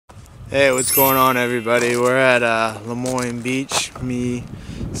Hey, what's going on, everybody? We're at Lamoine Beach. Me,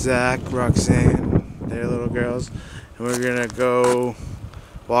 Zach, Roxanne, their little girls, and we're gonna go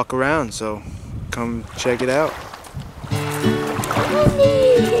walk around. So come check it out.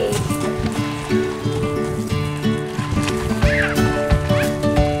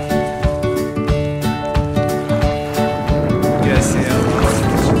 Yes, yeah.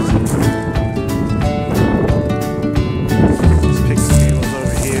 Let's pick some tables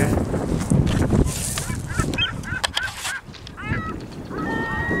over here.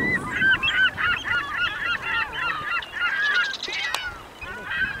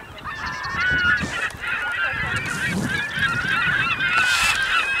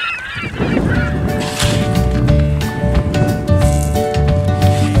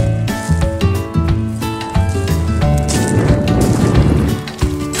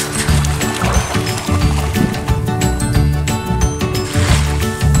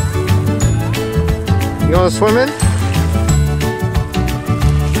 You going swimming?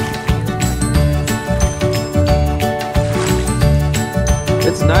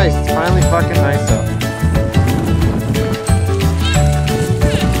 It's nice. It's finally fucking nice out.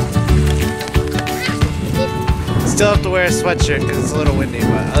 Still have to wear a sweatshirt because it's a little windy,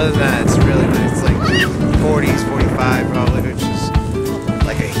 but other than that, it's really nice. It's like 40s, 45 probably, which is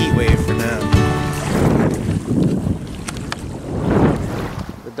like a heat wave for now.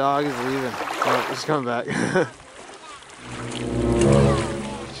 The dog is leaving. Oh, he's coming back.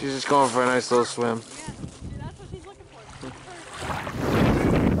 She's just going for a nice little swim. That's what she's looking for. You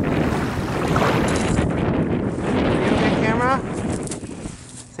okay, camera?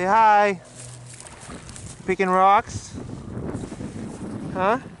 Say hi. Picking rocks?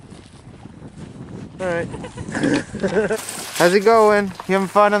 Huh? Alright. How's it going? You having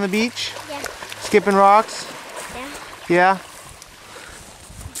fun on the beach? Yeah. Skipping rocks? Yeah. Yeah?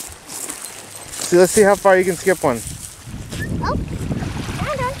 So let's see how far you can skip one. Oh,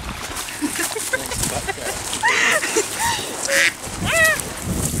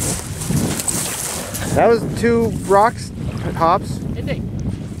 That was 2 rocks hops. Is it?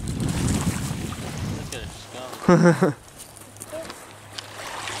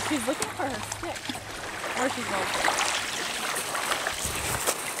 She's looking for her stick. Or she's going for it.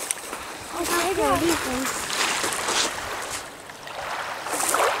 Oh, there go these things.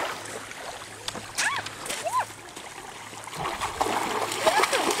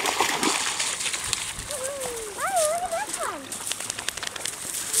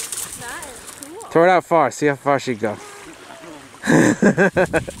 That is cool. Throw it out far, see how far she can go.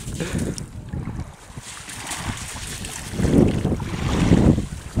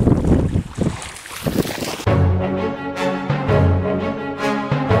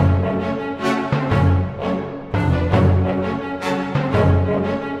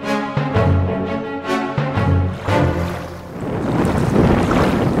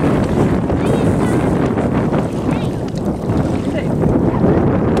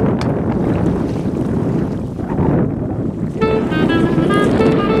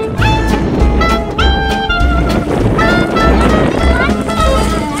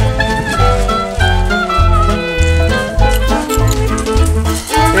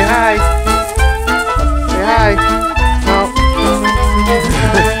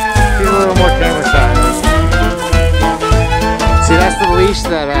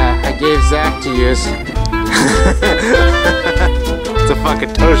 That I gave Zach to use. It's a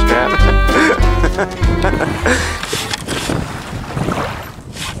fucking toe strap.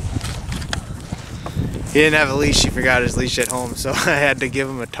 He didn't have a leash, he forgot his leash at home, so I had to give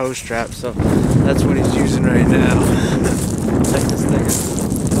him a toe strap, so that's what he's using right now. Check this thing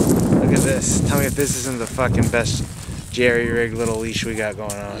out. Look at this. Tell me if this isn't the fucking best jerry-rig little leash we got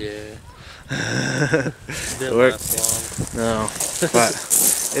going on. Yeah. It worked. No, but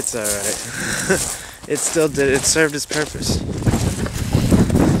it's alright. It still did, it served its purpose.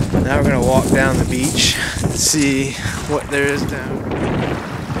 Now we're gonna walk down the beach and see what there is down.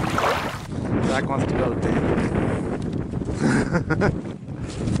 Zach wants to build a dam.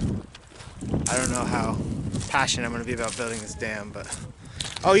 I don't know how passionate I'm gonna be about building this dam, but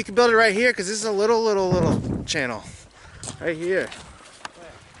oh, you can build it right here because this is a little channel right here.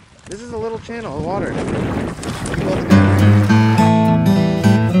 This is a little channel of water.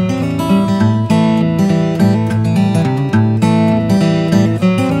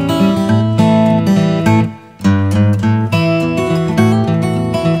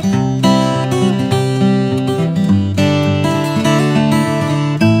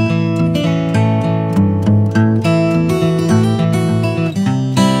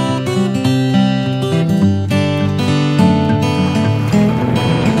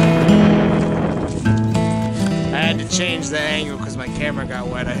 change the angle because my camera got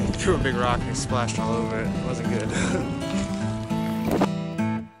wet. I threw a big rock and it splashed all over it. It wasn't good. It's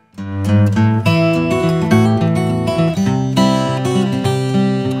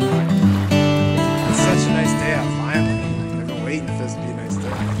such a nice day out, finally. I've been waiting for this to be a nice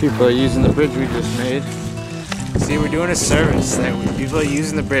day. People are using the bridge we just made. See, we're doing a service. People are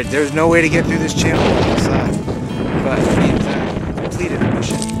using the bridge. There's no way to get through this channel on the side. But me and Zach completed the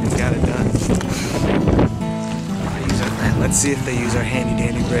mission and got it done. Let's see if they use our handy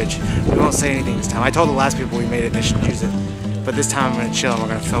dandy bridge. We won't say anything this time. I told the last people we made it they should use it. But this time I'm gonna chill and we're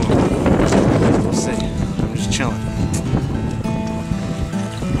gonna film it. We'll see. I'm just chilling.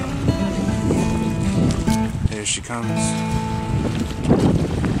 Here she comes.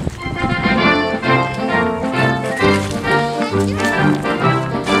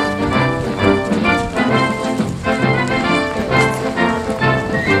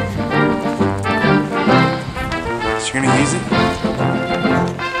 You're gonna use it?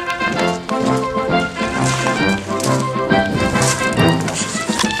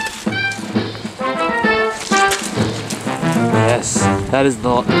 Yes, that is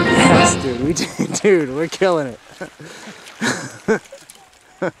the. Yes, dude, dude, we're killing it.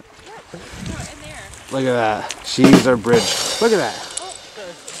 Look at that. She used our bridge. Look at that.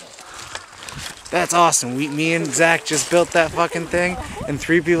 That's awesome. Me and Zach just built that fucking thing, and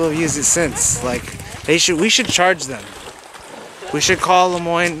 3 people have used it since. Like. We should charge them. We should call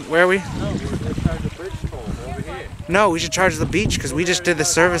Lamoine. Where are we? No, we're going to charge the bridge toll over here. No, we should charge the beach because we just did the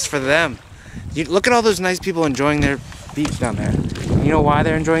service for them. Look at all those nice people enjoying their beach down there. You know why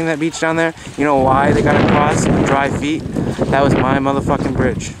they're enjoying that beach down there? You know why they got to cross with dry feet? That was my motherfucking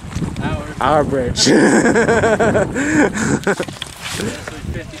bridge. Our bridge.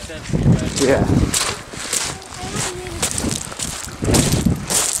 Yeah.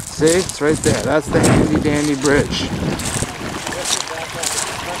 See, it's right there. That's the handy dandy bridge.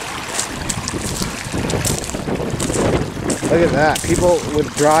 Look at that. People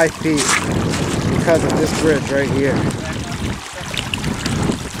with dry feet because of this bridge right here.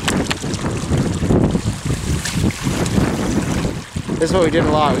 This is what we did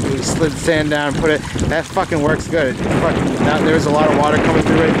a lot. We slid sand down and put it. That fucking works good. There's a lot of water coming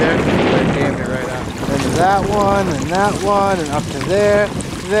through right there. But it dammed it right out. Then there's that one, and that one, and up to there.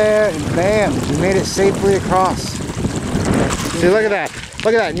 There, and bam, we made it safely across. See, look at that.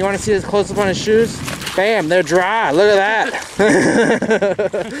 Look at that. And you want to see his close up on his shoes? Bam, they're dry. Look at that.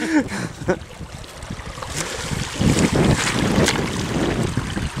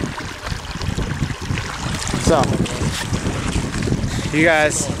 So, you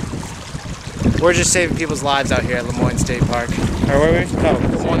guys, we're just saving people's lives out here at Lamoine State Park. Or where are we? No,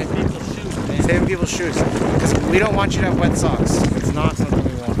 Lamoine. Saving people's shoes. Because we don't want you to have wet socks. It's not something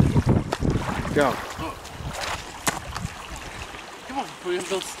we want. Go. Oh. Come on, we're going to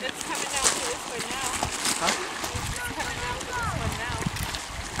build. It's coming down to this one now. Huh? It's coming down to this one now.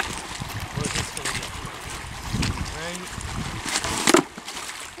 Where's this going to go?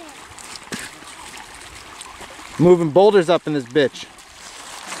 Right. Moving boulders up in this bitch.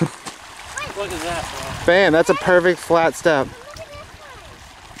 Look at that, bro. Bam, that's a perfect flat step.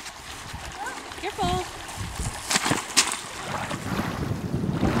 Careful.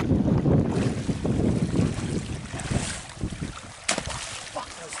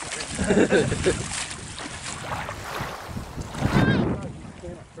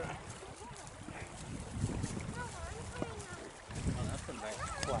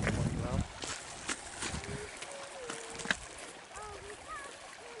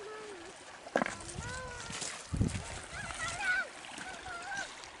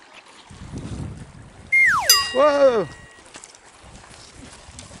 Whoa!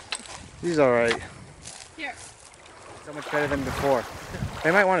 He's alright. Here. So much better than before.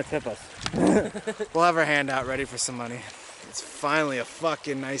 They might want to tip us. We'll have our hand out ready for some money. It's finally a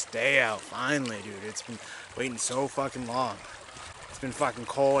fucking nice day out. Finally, dude. It's been waiting so fucking long. It's been fucking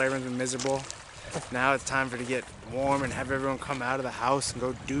cold. Everyone's been miserable. Now it's time for it to get warm and have everyone come out of the house and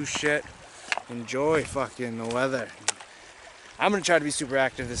go do shit. Enjoy fucking the weather. I'm gonna try to be super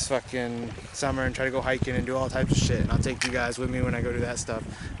active this fucking summer and try to go hiking and do all types of shit. And I'll take you guys with me when I go do that stuff.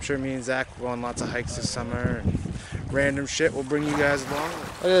 I'm sure me and Zach will go on lots of hikes this summer and random shit. We'll bring you guys along.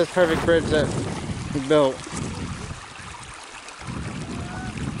 Look at this perfect bridge that we built.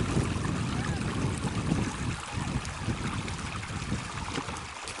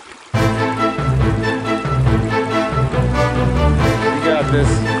 We got this.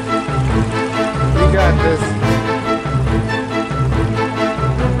 We got this.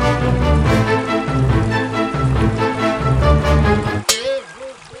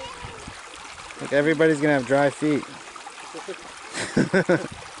 Everybody's gonna have dry feet.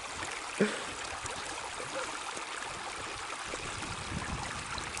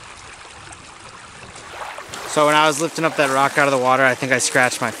 So when I was lifting up that rock out of the water, I think I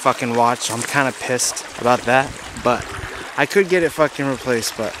scratched my fucking watch. So I'm kind of pissed about that. But I could get it fucking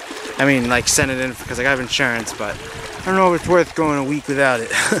replaced, but I mean, like, send it in because I have insurance, but I don't know if it's worth going a week without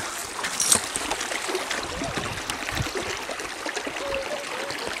it.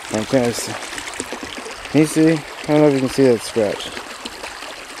 Okay, so, can you see? I don't know if you can see that scratch.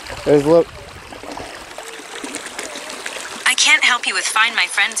 There's, look. I can't help you with Find My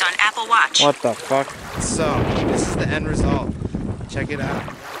Friends on Apple Watch. What the fuck? So, this is the end result. Check it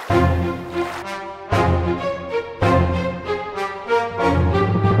out.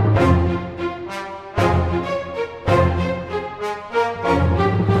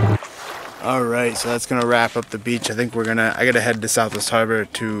 Alright, so that's gonna wrap up the beach. I think I gotta head to Southwest Harbor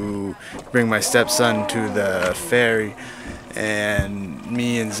to bring my stepson to the ferry. And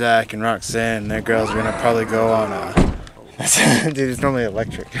me and Zach and Roxanne and their girls are gonna probably go on a... Dude, it's normally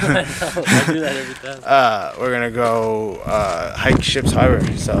electric. I do that every time. We're gonna go hike Ship's Harbor,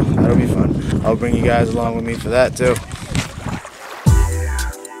 so that'll be fun. I'll bring you guys along with me for that too.